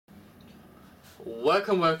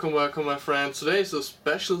Welcome my friends. Today is a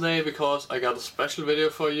special day because I got a special video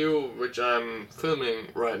for you which I'm filming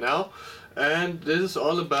right now, and this is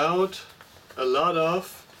all about a lot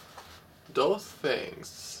of those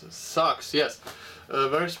things. Socks, yes.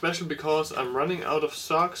 Very special because I'm running out of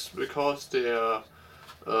socks because they are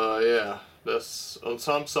there's on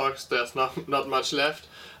some socks there's not much left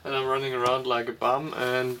and I'm running around like a bum,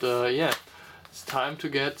 and it's time to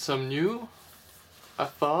get some new, I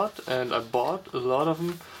thought, and I bought a lot of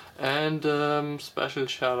them. And special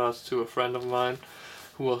shout outs to a friend of mine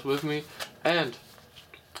who was with me, and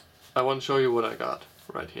I want to show you what I got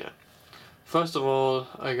right here. First of all,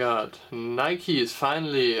 I got Nikes.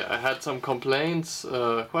 Finally, I had some complaints,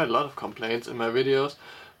 quite a lot of complaints in my videos,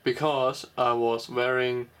 because I was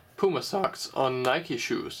wearing Puma socks on Nike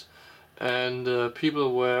shoes, and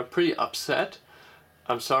people were pretty upset.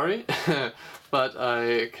 I'm sorry, but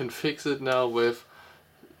I can fix it now with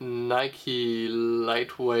Nike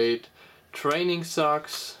lightweight training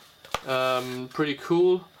socks. Pretty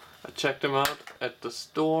cool. I checked them out at the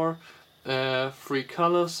store. 3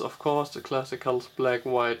 colors, of course, the classic colors black,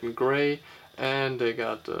 white and gray, and they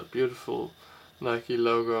got the beautiful Nike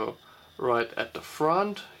logo right at the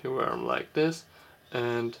front. You wear them like this,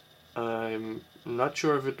 and I'm not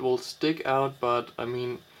sure if it will stick out, but I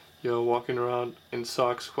mean, you're walking around in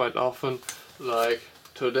socks quite often, like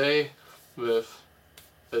today with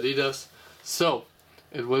Adidas, so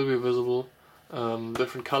it will be visible.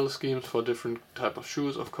 Different color schemes for different type of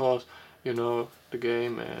shoes, of course, you know the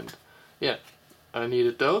game, and yeah, I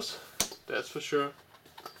needed those, that's for sure.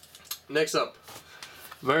 Next up,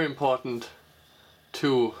 very important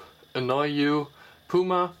to annoy you,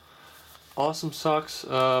 Puma, awesome socks,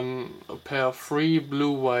 a pair of 3,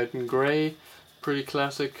 blue, white and gray, pretty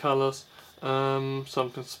classic colors.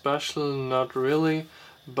 Something special, not really,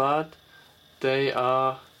 but they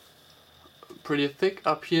are pretty thick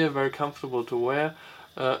up here, very comfortable to wear.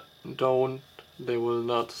 They will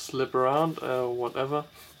not slip around or whatever.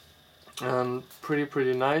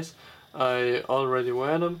 Pretty nice. I already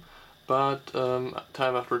wear them, but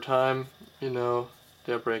time after time, you know,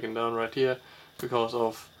 they're breaking down right here because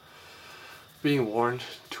of being worn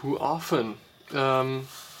too often.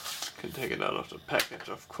 Can take it out of the package,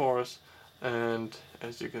 of course, and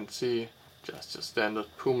as you can see, just your standard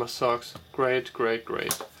Puma socks. Great.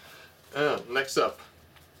 Next up,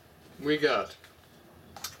 we got,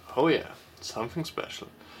 oh yeah, something special.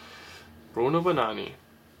 Bruno Banani.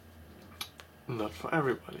 Not for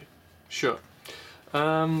everybody, sure.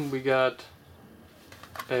 We got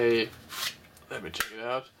a, let me check it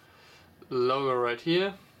out, logo right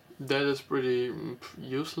here. That is pretty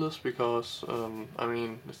useless because, I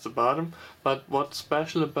mean, it's the bottom. But what's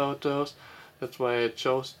special about those, that's why I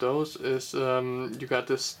chose those, is you got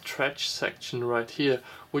this stretch section right here,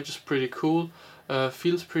 which is pretty cool,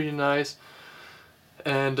 feels pretty nice,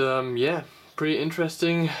 and yeah, pretty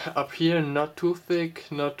interesting. Up here, not too thick,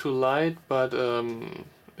 not too light, but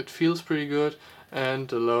it feels pretty good. And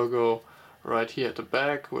the logo right here at the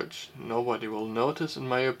back, which nobody will notice in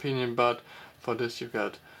my opinion, but for this you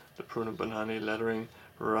got the Bruno Banani lettering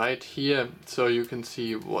right here, so you can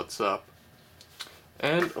see what's up.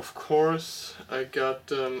 And of course I got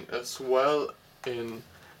them as well in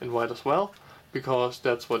white as well, because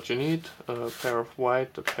that's what you need. A pair of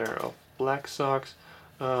white, a pair of black socks.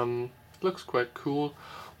 Looks quite cool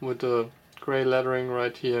with the gray lettering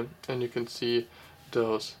right here, and you can see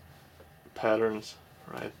those patterns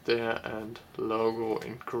right there and logo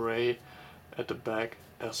in gray at the back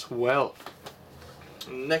as well.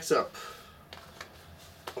 Next up,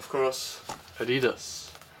 of course, Adidas.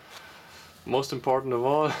 Most important of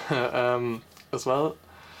all, as well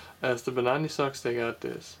as the Banani socks, they got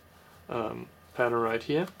this pattern right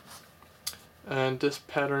here, and this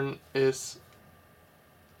pattern is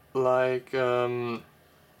like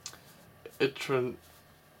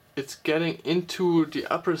it's getting into the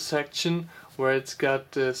upper section where it's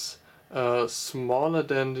got this smaller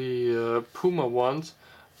than the Puma ones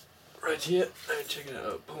right here. Let me check it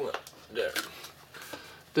out. Puma, there.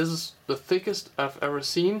 This is the thickest I've ever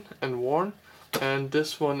seen and worn, and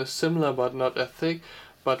this one is similar but not as thick,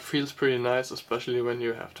 but feels pretty nice, especially when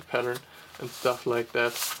you have the pattern and stuff like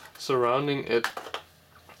that surrounding it.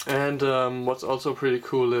 And what's also pretty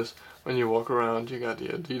cool is when you walk around, you got the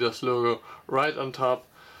Adidas logo right on top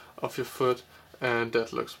of your foot, and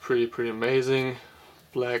that looks pretty amazing.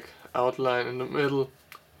 Black outline in the middle,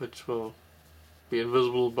 which will be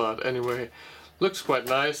invisible, but anyway, looks quite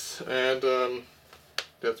nice, and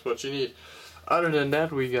that's what you need. Other than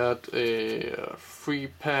that, we got a free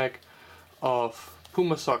pack of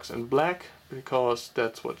Puma socks in black, because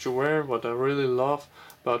that's what you wear, what I really love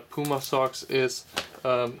about Puma socks is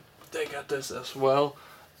they got this as well,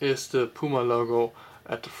 is the Puma logo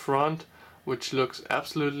at the front, which looks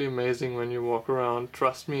absolutely amazing when you walk around.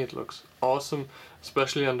 Trust me, it looks awesome,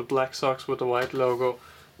 especially on the black socks with the white logo.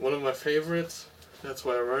 One of my favorites, that's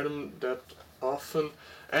why I wear them that often.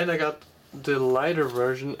 And I got the lighter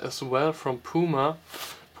version as well from Puma.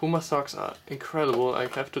 Puma socks are incredible, I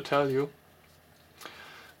have to tell you.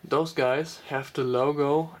 Those guys have the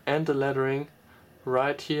logo and the lettering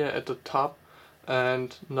right here at the top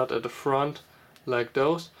and not at the front like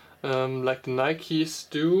those. Like the Nikes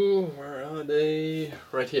do. Where are they?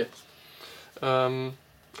 Right here.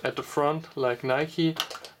 At the front like Nike,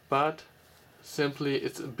 but simply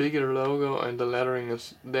it's a bigger logo and the lettering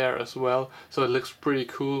is there as well, so it looks pretty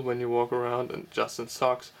cool when you walk around and just in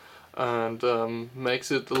socks, and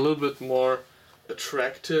makes it a little bit more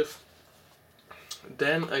attractive.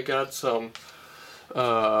 Then I got some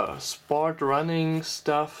sport running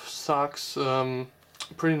stuff, socks,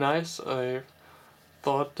 pretty nice. I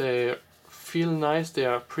thought they feel nice. They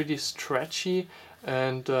are pretty stretchy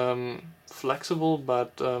and flexible,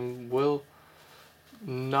 but will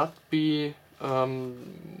not be,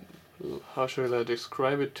 how should I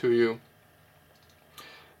describe it to you?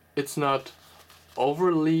 It's not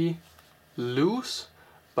overly loose,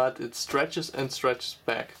 but it stretches and stretches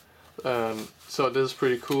back. So this is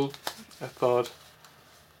pretty cool, I thought.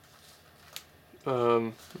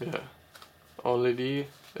 Yeah, only die,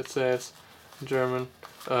 it says in German.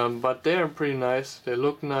 But they are pretty nice, they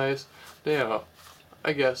look nice, they are,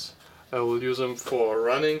 I guess I will use them for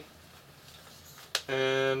running.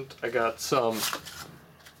 And I got some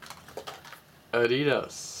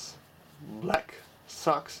Adidas black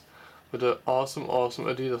socks with an awesome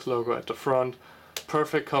Adidas logo at the front.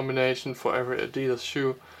 Perfect combination for every Adidas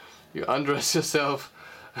shoe. You undress yourself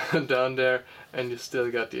down there and you still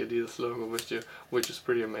got the Adidas logo with you, which is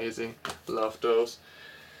pretty amazing. Love those.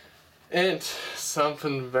 And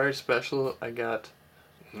something very special, I got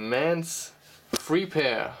men's free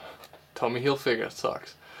pair Tommy Hilfiger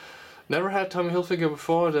socks. Never had Tommy Hilfiger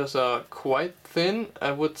before. Those are quite thin,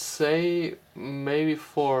 I would say, maybe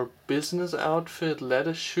for business outfit,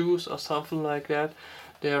 leather shoes or something like that.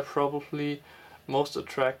 They are probably most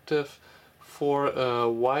attractive for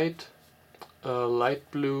white,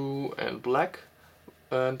 light blue and black,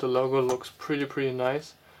 and the logo looks pretty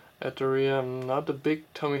nice at the rear. I'm not a big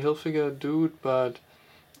Tommy Hilfiger dude, but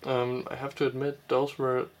I have to admit those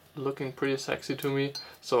were looking pretty sexy to me,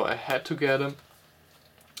 so I had to get them.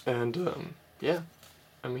 And yeah,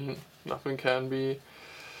 I mean, nothing can be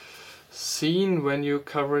seen when you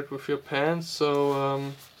cover it with your pants, so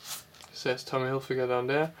it says Tommy Hilfiger down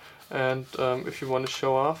there. And if you want to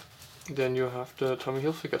show off, then you have the Tommy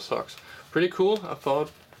Hilfiger socks. Pretty cool, I thought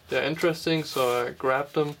they're interesting, so I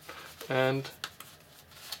grabbed them and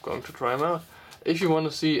going to try them out. If you want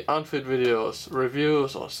to see unfit videos,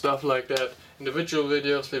 reviews or stuff like that, individual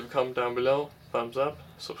videos, leave a comment down below, thumbs up,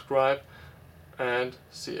 subscribe, and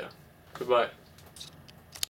see ya. Goodbye.